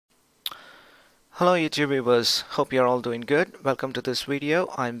Hello YouTube viewers, hope you're all doing good. Welcome to this video.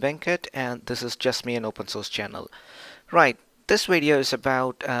 I'm Venkat and this is Just Me, an open source channel. Right, this video is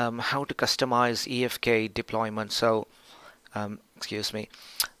about how to customize EFK deployment. Excuse me.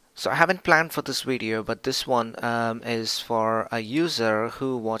 So I haven't planned for this video, but this one is for a user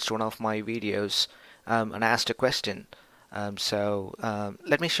who watched one of my videos and asked a question.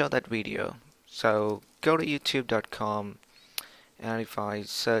 Let me show that video. So go to youtube.com. And if I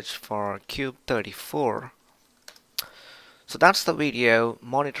search for Kube34, so that's the video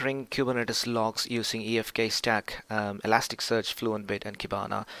monitoring Kubernetes logs using EFK stack, Elasticsearch, Fluentbit, and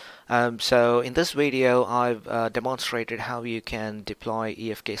Kibana. So in this video, I've demonstrated how you can deploy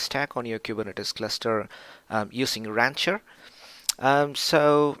EFK stack on your Kubernetes cluster using Rancher.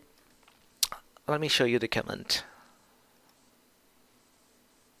 So let me show you the command.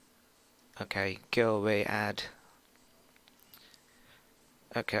 Okay, go away, add.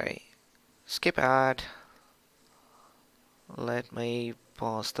 Okay, skip ad. Let me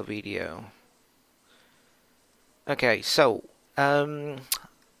pause the video. Okay, so the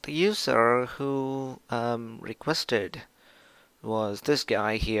user who requested was this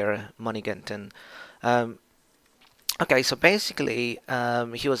guy here, Manigantan. Okay, so basically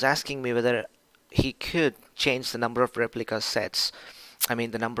he was asking me whether he could change the number of replica sets,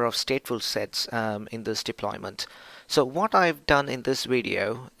 the number of stateful sets in this deployment. So what I've done in this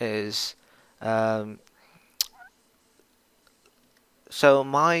video is, so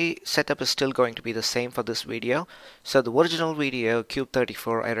my setup is still going to be the same for this video. So the original video,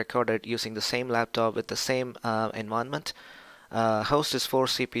 Kube34, I recorded using the same laptop with the same environment. Host is 4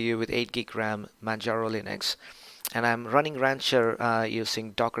 CPU with 8 gig RAM, Manjaro Linux. And I'm running Rancher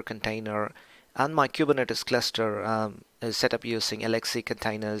using Docker container, and my Kubernetes cluster is set up using LXC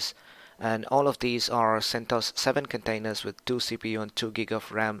containers. And all of these are CentOS 7 containers with 2 CPU and 2 gig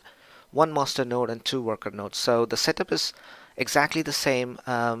of RAM, 1 master node and 2 worker nodes. So the setup is exactly the same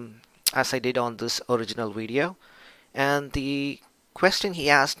as I did on this original video. And the question he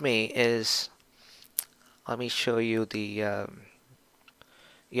asked me is, let me show you the,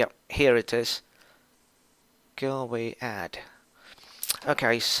 yeah, here it is. Go away, add.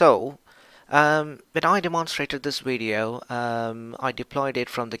 Okay, so when I demonstrated this video, I deployed it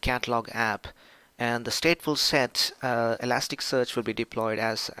from the catalog app, and the stateful set Elasticsearch will be deployed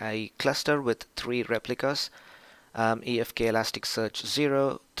as a cluster with 3 replicas, EFK Elasticsearch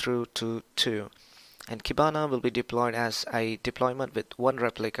 0 through to 2, and Kibana will be deployed as a deployment with 1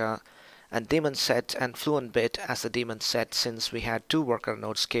 replica, and daemon set and Fluentbit as a daemon set. Since we had 2 worker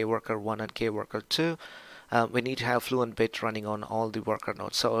nodes, kworker1 and kworker2, we need to have Fluentbit running on all the worker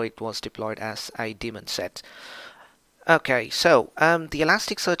nodes, so it was deployed as a daemon set. Okay, so the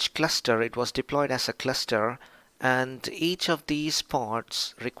Elasticsearch cluster, it was deployed as a cluster, and each of these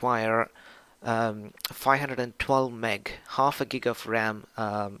pods require 512 meg, half a gig of RAM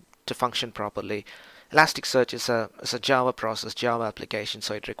to function properly. Elasticsearch is a Java process, Java application,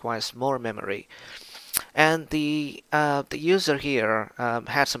 so it requires more memory. And the user here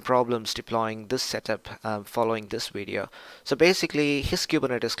had some problems deploying this setup following this video. So basically his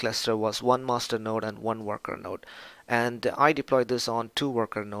Kubernetes cluster was 1 master node and 1 worker node, and I deployed this on 2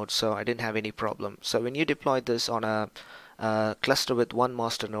 worker nodes, so I didn't have any problem. So when you deploy this on a cluster with 1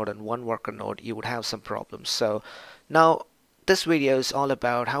 master node and 1 worker node, you would have some problems. So now this video is all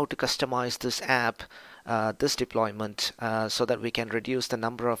about how to customize this app, this deployment, so that we can reduce the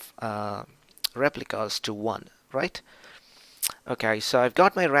number of replicas to 1, right? Okay, so I've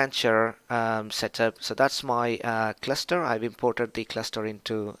got my Rancher set up. So that's my cluster. I've imported the cluster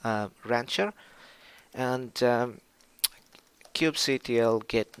into Rancher, and kubectl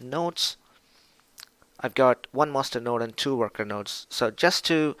get nodes. I've got 1 master node and 2 worker nodes. So just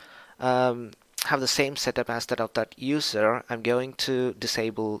to have the same setup as that of that user, I'm going to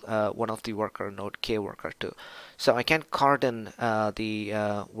disable one of the worker node, kworker2. So I can cardon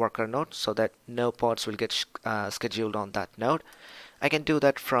the worker node so that no pods will get scheduled on that node. I can do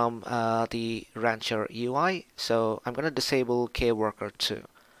that from the Rancher UI. So I'm going to disable kworker2,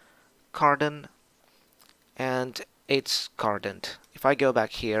 cardon, and it's cardoned. If I go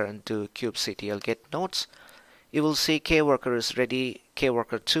back here and do kubectl get nodes, you will see kworker is ready,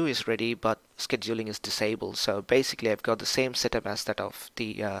 kworker2 is ready, but scheduling is disabled. So basically I've got the same setup as that of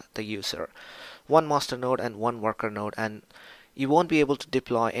the user. 1 master node and 1 worker node, and you won't be able to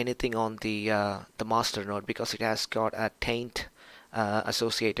deploy anything on the master node because it has got a taint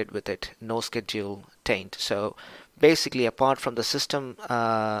associated with it, no schedule taint. So basically, apart from the system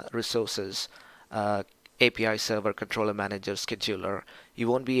resources, API server, controller manager, scheduler, you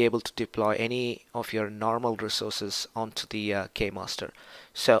won't be able to deploy any of your normal resources onto the kmaster.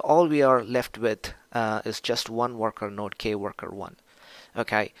 So all we are left with is just one worker node, kworker1.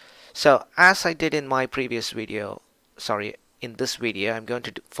 Okay, so as I did in my previous video, sorry, in this video, I'm going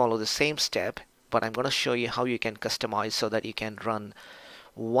to follow the same step, but I'm going to show you how you can customize so that you can run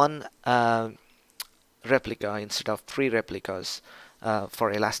one replica instead of 3 replicas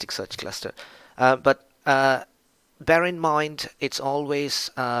for Elasticsearch cluster. But bear in mind, it's always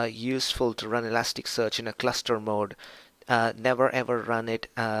useful to run Elasticsearch in a cluster mode. Never ever run it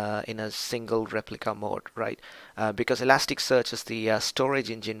in a single replica mode, right? Because Elasticsearch is the storage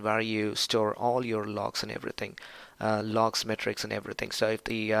engine where you store all your logs and everything, logs, metrics, and everything. So if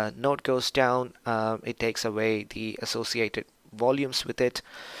the node goes down, it takes away the associated volumes with it.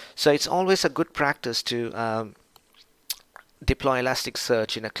 So it's always a good practice to deploy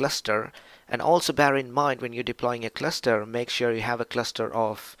Elasticsearch in a cluster. And also bear in mind, when you're deploying a cluster, make sure you have a cluster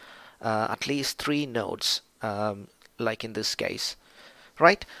of at least 3 nodes, like in this case,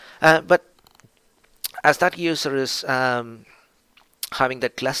 right? But as that user is having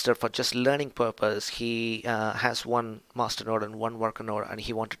that cluster for just learning purpose, he has one master node and one worker node, and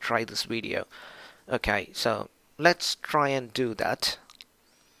he want to try this video. Okay, so let's try and do that.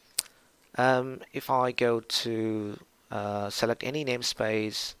 If I go to select any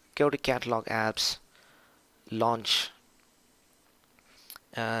namespace, go to catalog apps, launch,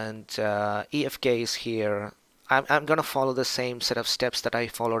 and EFK is here. I'm going to follow the same set of steps that I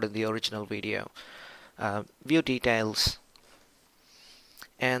followed in the original video. View details.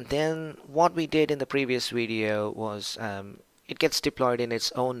 And then what we did in the previous video was it gets deployed in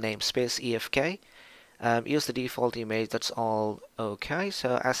its own namespace, EFK. Use the default image, that's all okay.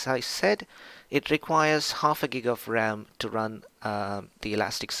 So as I said, it requires half a gig of RAM to run the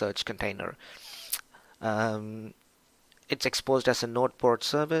Elasticsearch container. It's exposed as a node port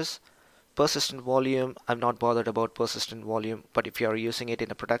service. Persistent volume, I'm not bothered about persistent volume, but if you are using it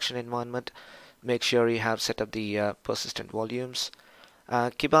in a production environment, make sure you have set up the persistent volumes.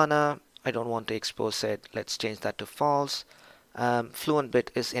 Kibana, I don't want to expose it, let's change that to false. FluentBit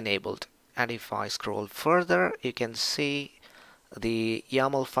is enabled, and if I scroll further, you can see the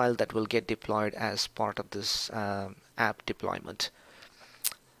YAML file that will get deployed as part of this app deployment.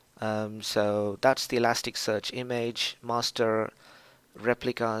 So that's the Elasticsearch image, master,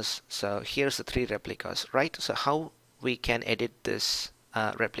 replicas. So here's the 3 replicas, right? So how we can edit this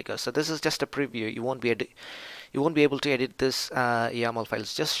replica. So this is just a preview. You won't be able to edit this YAML file.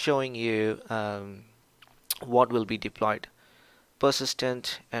 It's just showing you what will be deployed,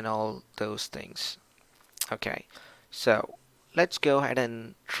 persistent, and all those things. Okay, so let's go ahead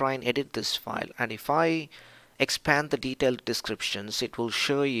and try and edit this file. And if I expand the detailed descriptions, it will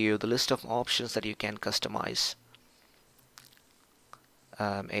show you the list of options that you can customize.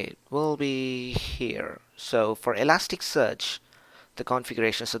 It will be here. So for Elasticsearch, the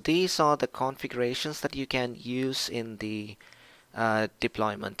configuration. So these are the configurations that you can use in the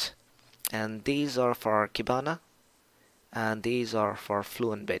deployment, and these are for Kibana, and these are for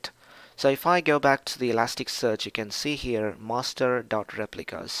FluentBit. So if I go back to the Elasticsearch, you can see here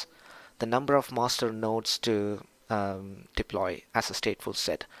master.replicas, the number of master nodes to deploy as a stateful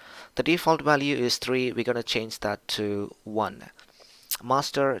set. The default value is 3. We're going to change that to 1.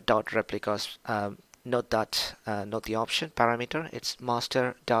 Master.replicas, note that, note the option parameter, it's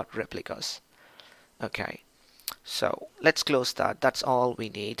master.replicas. Okay, so let's close that. That's all we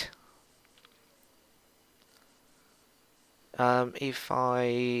need. If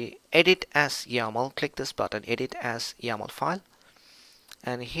I edit as YAML, click this button, edit as YAML file,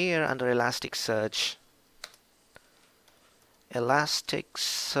 and here under Elasticsearch,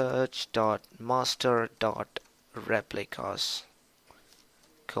 elasticsearch.master.replicas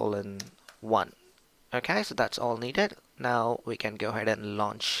 :1. Okay, so that's all needed. Now we can go ahead and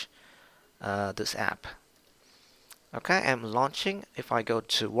launch this app. Okay, I'm launching. If I go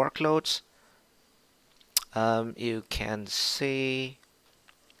to workloads, you can see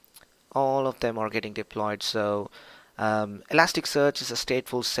all of them are getting deployed. So Elasticsearch is a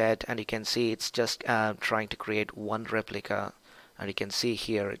stateful set, and you can see it's just trying to create one replica, and you can see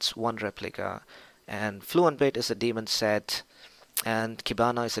here it's one replica. And FluentBit is a daemon set, and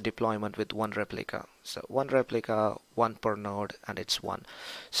Kibana is a deployment with one replica. So one replica, one per node, and it's 1.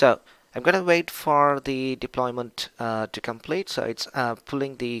 So I'm going to wait for the deployment to complete. So it's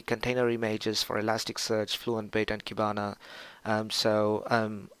pulling the container images for Elasticsearch, FluentBit, and Kibana.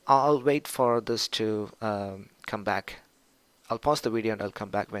 I'll wait for this to come back. I'll pause the video and I'll come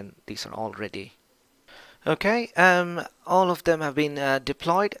back when these are all ready. Okay, all of them have been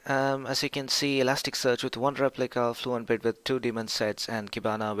deployed. As you can see, Elasticsearch with one replica, FluentBit with two daemon sets, and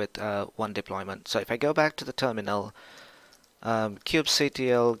Kibana with one deployment. So if I go back to the terminal,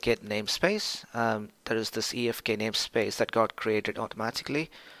 kubectl get namespace, there is this EFK namespace that got created automatically.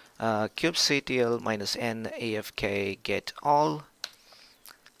 Kubectl -n EFK get all,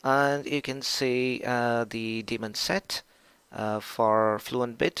 and you can see the daemon set for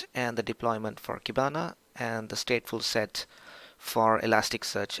FluentBit and the deployment for Kibana and the stateful set for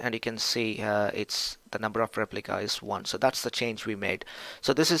Elasticsearch, and you can see it's the number of replica is 1. So that's the change we made.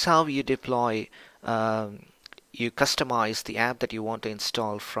 So this is how you deploy, you customize the app that you want to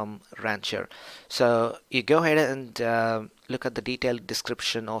install from Rancher. So you go ahead and look at the detailed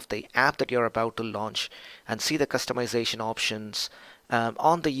description of the app that you're about to launch and see the customization options.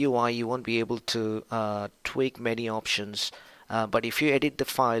 On the UI, you won't be able to tweak many options, but if you edit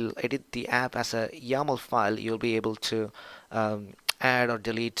the app as a YAML file, you'll be able to add or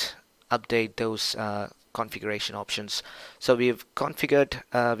delete, update those configuration options. So we've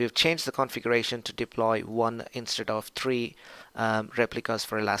changed the configuration to deploy 1 instead of 3 replicas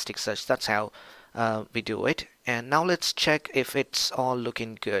for Elasticsearch. That's how we do it. And now let's check if it's all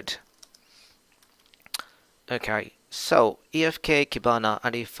looking good. Okay, so EFK Kibana,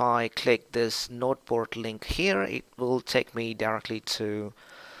 and if I click this node port link here, it will take me directly to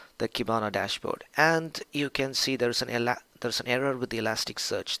the Kibana dashboard, and you can see there's an error with the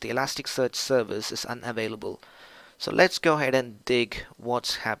Elasticsearch. The Elasticsearch service is unavailable. So let's go ahead and dig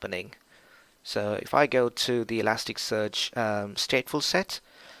what's happening. So if I go to the Elasticsearch stateful set,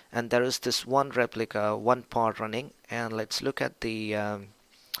 and there is this one replica, one pod running, and let's look at the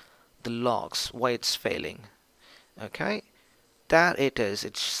logs, why it's failing. Okay, there it is.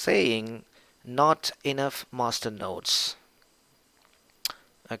 It's saying not enough master nodes.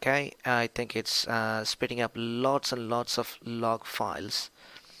 Okay, I think it's spitting up lots and lots of log files.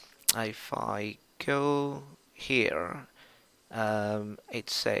 If I go here, it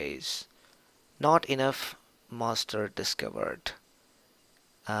says not enough master discovered,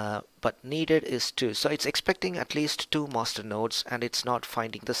 but needed is 2. So it's expecting at least 2 master nodes, and it's not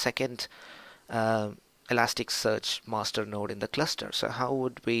finding the second Elasticsearch master node in the cluster. So how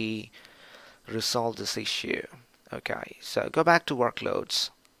would we resolve this issue? Okay, so go back to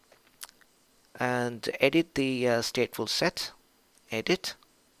workloads and edit the stateful set, edit,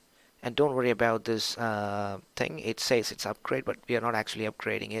 and don't worry about this thing. It says it's upgrade, but we are not actually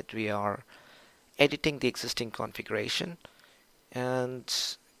upgrading it. We are editing the existing configuration,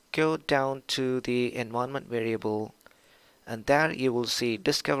 and go down to the environment variable, and there you will see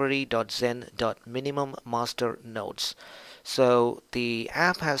discovery.zen.minimum master nodes. So the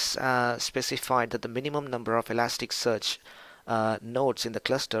app has specified that the minimum number of Elasticsearch nodes in the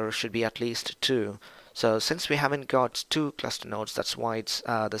cluster should be at least 2. So since we haven't got 2 cluster nodes, that's why it's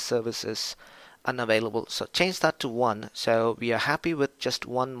the service is unavailable. So change that to 1. So we are happy with just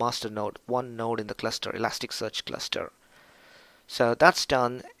 1 master node, 1 node in the cluster, Elasticsearch cluster. So that's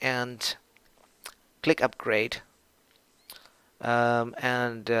done, and click upgrade,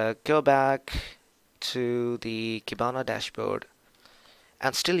 and go back to the Kibana dashboard,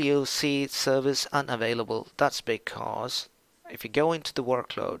 and still you see service unavailable. That's because if you go into the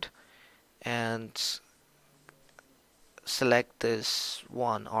workload and select this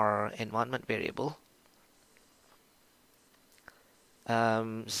one, or environment variable,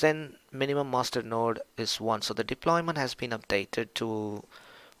 Zen minimum master node is 1. So the deployment has been updated to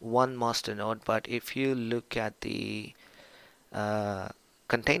 1 master node, but if you look at the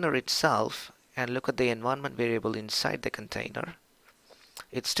container itself and look at the environment variable inside the container,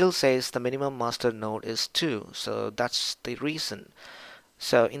 it still says the minimum master node is 2. So that's the reason.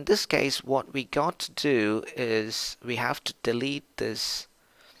 So in this case, what we got to do is we have to delete this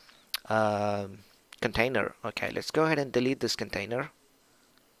container. Okay, let's go ahead and delete this container.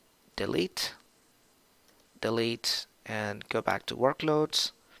 Delete, and go back to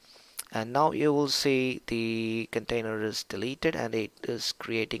workloads. And now you will see the container is deleted, and it is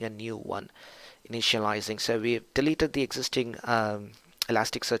creating a new one, initializing. So we've deleted the existing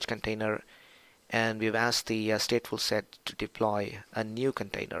Elasticsearch container, and we've asked the stateful set to deploy a new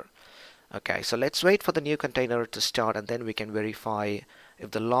container. Okay, so let's wait for the new container to start, and then we can verify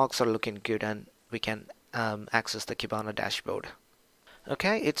if the logs are looking good, and we can access the Kibana dashboard.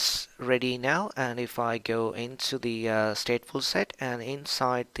 Okay, it's ready now, and if I go into the stateful set and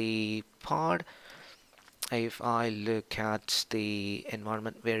inside the pod, if I look at the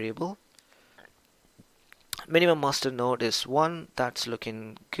environment variable, minimum master node is 1. That's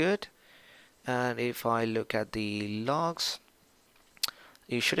looking good. And if I look at the logs,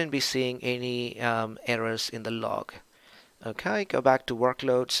 you shouldn't be seeing any errors in the log. Okay, go back to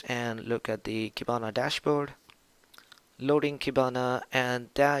workloads and look at the Kibana dashboard. Loading Kibana, and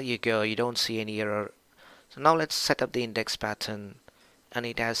there you go, you don't see any error. So now let's set up the index pattern, and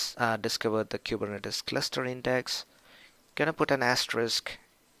it has discovered the Kubernetes cluster index. Gonna put an asterisk,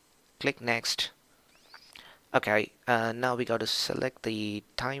 click next. Okay, now we got to select the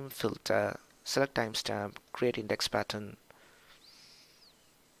time filter, select timestamp, create index pattern.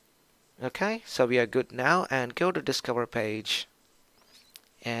 Okay, so we are good now, and go to discover page,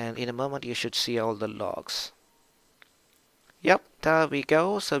 and in a moment you should see all the logs. Yep, there we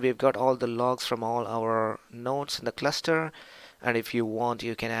go. So we've got all the logs from all our nodes in the cluster, and if you want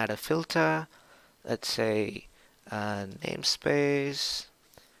you can add a filter. Let's say namespace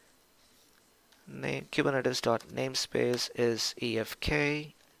Kubernetes.namespace is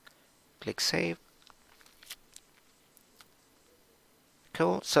EFK. Click save.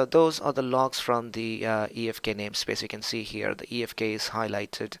 Cool. So those are the logs from the EFK namespace. You can see here the EFK is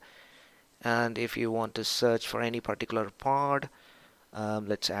highlighted, and if you want to search for any particular pod,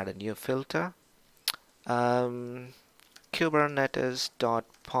 let's add a new filter.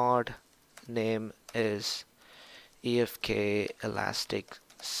 Kubernetes.pod name is EFK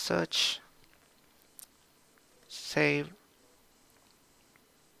Elasticsearch. Save,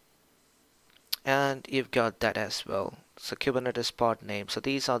 and you've got that as well. So Kubernetes pod name. So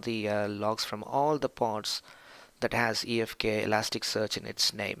these are the logs from all the pods that has EFK Elasticsearch in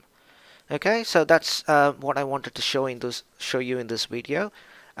its name. Okay, so that's what I wanted to show you in this video.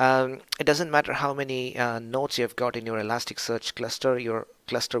 It doesn't matter how many nodes you've got in your Elasticsearch cluster, your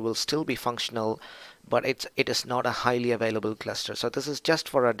cluster will still be functional, but it is not a highly available cluster. So this is just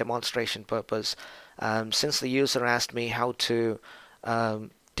for a demonstration purpose. Since the user asked me how to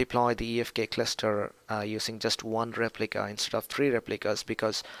deploy the EFK cluster using just one replica instead of 3 replicas,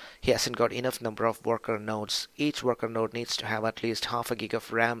 because he hasn't got enough number of worker nodes. Each worker node needs to have at least half a gig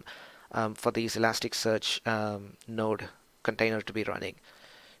of RAM for these Elasticsearch node container to be running.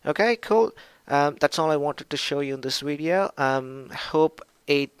 Okay, cool. That's all I wanted to show you in this video. Hope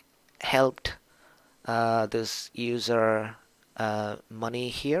it helped this user Money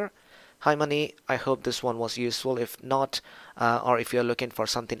here. Hi Money, I hope this one was useful. If not, or if you're looking for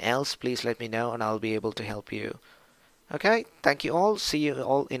something else, please let me know and I'll be able to help you. Okay, thank you all. See you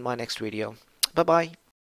all in my next video. Bye bye.